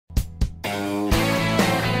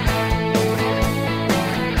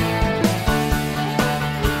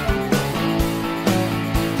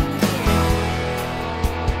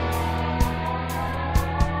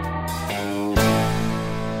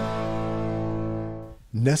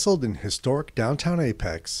Nestled in historic downtown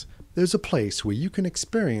Apex, there's a place where you can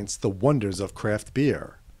experience the wonders of craft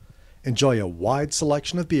beer. Enjoy a wide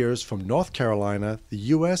selection of beers from North Carolina, the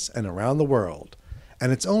U.S., and around the world.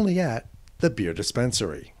 And it's only at the Beer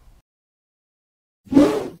Dispensary.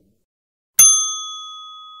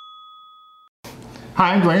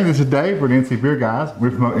 Hi, I'm Dwayne. This is Dave. We're the NC Beer Guys. We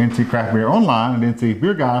promote NC Craft Beer online at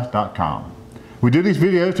ncbeerguys.com. We do these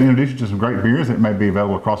videos to introduce you to some great beers that may be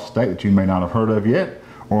available across the state that you may not have heard of yet,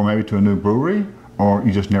 or maybe to a new brewery, or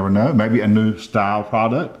you just never know, maybe a new style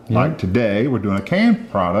product. Like today, we're doing a canned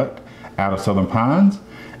product out of Southern Pines,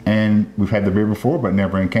 and we've had the beer before, but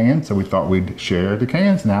never in cans, so we thought we'd share the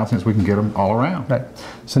cans now since we can get them all around. Right.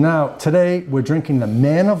 So now, today, we're drinking the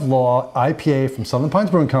Man of Law IPA from Southern Pines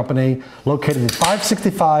Brewing Company, located at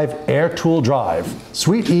 565 Air Tool Drive,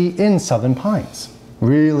 Suite E in Southern Pines.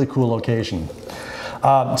 Really cool location.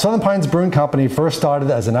 Southern Pines Brewing Company first started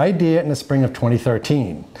as an idea in the spring of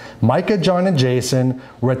 2013. Micah, John, and Jason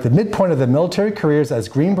were at the midpoint of their military careers as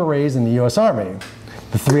Green Berets in the U.S. Army.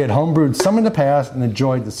 The three had homebrewed some in the past and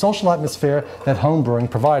enjoyed the social atmosphere that homebrewing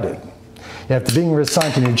provided. After being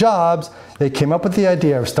reassigned to new jobs, they came up with the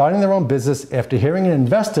idea of starting their own business after hearing an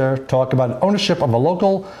investor talk about ownership of a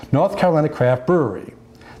local North Carolina craft brewery.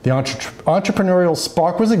 The entrepreneurial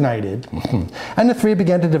spark was ignited, and the three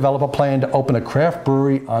began to develop a plan to open a craft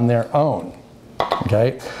brewery on their own.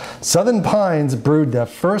 Okay? Southern Pines brewed their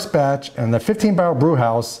first batch in the 15-barrel brew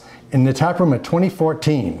house in the taproom in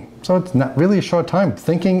 2014. So it's not really a short time.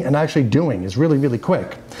 Thinking and actually doing is really, really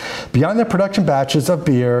quick. Beyond their production batches of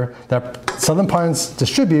beer that Southern Pines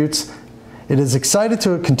distributes, it is excited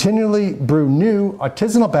to continually brew new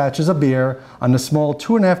artisanal batches of beer on the small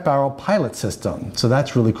 2.5-barrel pilot system. So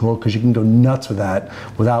that's really cool because you can go nuts with that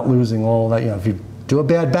without losing all that. You know, if you do a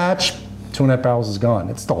bad batch, 2.5 barrels is gone.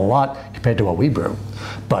 It's still a lot compared to what we brew,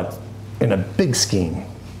 but in a big scheme,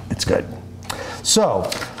 it's good.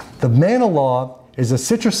 So the Man of Law is a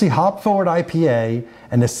citrusy hop-forward IPA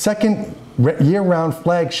and the second year-round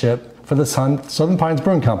flagship for the Southern Pines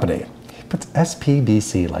Brewing Company. It's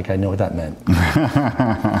SPBC, like I know what that meant.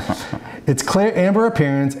 Its clear amber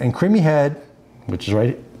appearance and creamy head, which is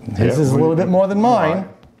right, his is a little bit more than mine,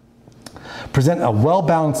 present a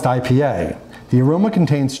well-balanced IPA. The aroma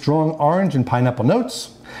contains strong orange and pineapple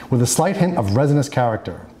notes with a slight hint of resinous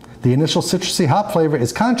character. The initial citrusy hop flavor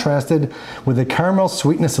is contrasted with the caramel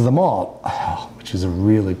sweetness of the malt, which is a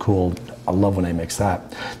really cool, I love when they mix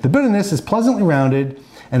that. The bitterness is pleasantly rounded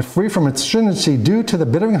and free from astringency due to the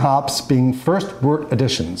bittering hops being first wort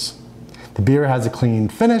additions. The beer has a clean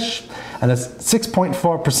finish, and at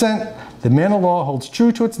 6.4%, the Man of Law holds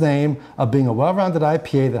true to its name of being a well-rounded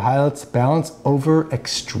IPA that highlights balance over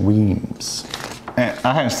extremes. And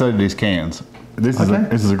I hadn't studied these cans. This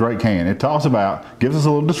is a great can. It talks about, gives us a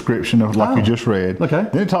little description of like you just read. Okay.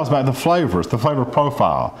 Then it talks about the flavors, the flavor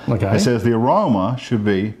profile. Okay. It says the aroma should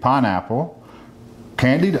be pineapple,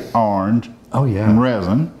 candied orange, and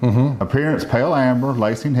resin. Appearance, pale amber,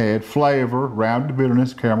 lacing head, flavor, rounded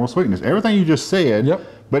bitterness, caramel sweetness. Everything you just said,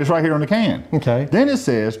 but it's right here on the can. Okay. Then it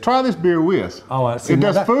says, try this beer with. Oh, I see. It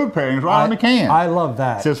does food pairings right on the can. I love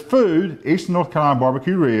that. It says food, Eastern North Carolina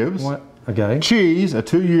barbecue ribs. What? Okay. Cheese, a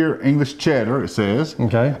 2-year English cheddar, it says.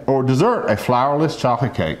 Okay. Or dessert, a flourless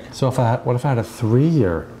chocolate cake. So what if I had a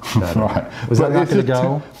 3-year cheddar? Right. Was that not going to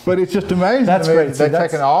go? But it's just amazing. That's great. They've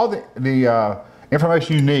taken all the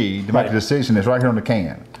information you need to make a decision. It's right here on the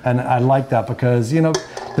can. And I like that because, you know,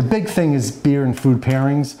 the big thing is beer and food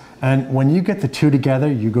pairings. And when you get the two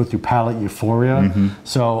together, you go through palate euphoria.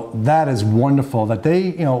 So that is wonderful that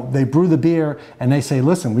they brew the beer and they say,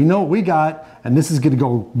 listen, we know what we got, and this is going to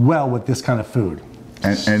go well with this kind of food.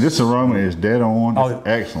 And this aroma is dead on. It's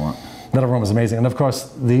excellent. That aroma is amazing. And of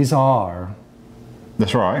course, these are.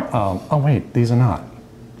 That's right. Oh wait, these are not.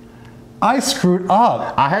 I screwed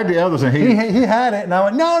up. I had the others, and he had it, and I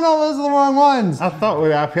went, no, those are the wrong ones. I thought the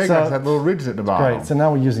IPA glass had little ridges at the bottom. Great, so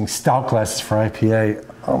now we're using stout glasses for IPA.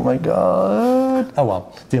 Oh my God. Oh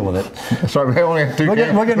well, deal with it. Sorry, we only have 2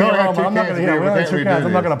 cans. We're getting the aroma. I'm not going to, we only have 2 cans.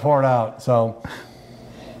 I'm not going to pour it out, so.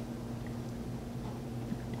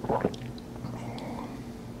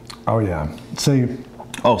 Oh yeah, see.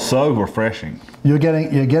 Oh, so refreshing. You're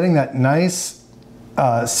getting that nice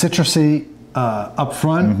citrusy up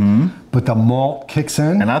front, but the malt kicks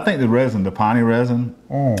in. And I think the resin, the piney resin,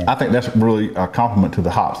 I think that's really a compliment to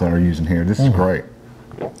the hops that are using here. This is great.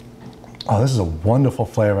 Oh, this is a wonderful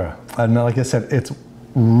flavor. And like I said, it's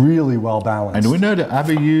really well balanced. And do we know that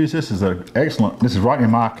IBUs? This is this is right in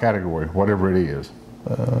my category, whatever it is.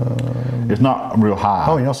 It's not real high.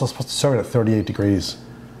 Oh, you're also supposed to serve it at 38 degrees.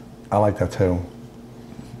 I like that too.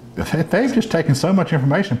 They've just taken so much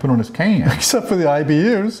information and put on this can. Except for the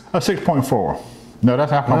IBUs. Oh, 6.4. No,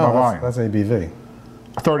 that's alcohol by volume. That's ABV.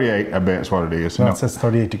 38, I bet is what it is. No, it says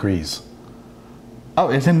 38 degrees. Oh,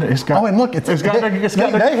 it's in. It's got. Oh, and look, they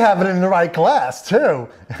have it in the right glass too.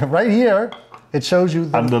 Right here, it shows you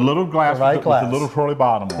the little glass, with the little twirly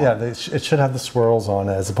bottom on. Yeah, it should have the swirls on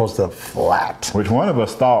it as opposed to flat. Which one of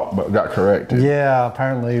us thought, but got corrected. Yeah,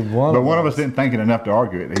 apparently one. But one of us didn't think it enough to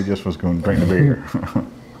argue it. He just was going to drink the beer.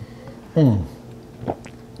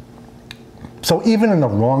 So even in the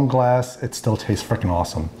wrong glass, it still tastes freaking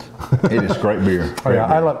awesome. It is great beer. Oh yeah,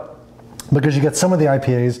 I love, because you get some of the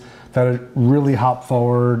IPAs that are really hop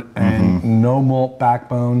forward and no malt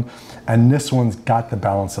backbone, and this one's got the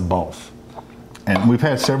balance of both. And we've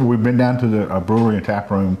had several. We've been down to the brewery and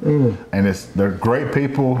tap room, and they're great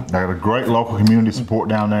people. They got a great local community support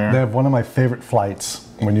down there. They have one of my favorite flights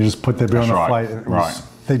when you just put the beer on the flight.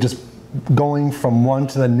 They just going from one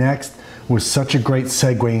to the next was such a great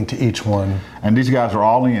segue into each one. And these guys are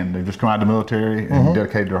all in. They've just come out of the military and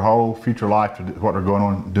dedicated their whole future life to what they're going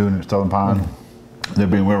on doing at Southern Pines. They're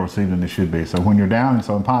being well received and they should be. So when you're down in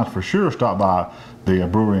Southern Pines, for sure stop by the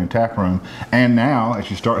brewery and tap room. And now, as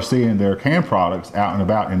you start seeing their canned products out and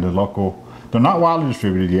about in the local, they're not widely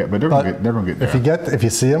distributed yet, but they're going to get there. If you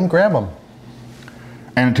see them, grab them.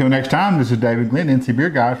 And until next time, this is David Glenn, NC Beer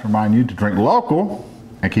Guys, reminding you to drink local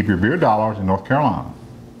and keep your beer dollars in North Carolina.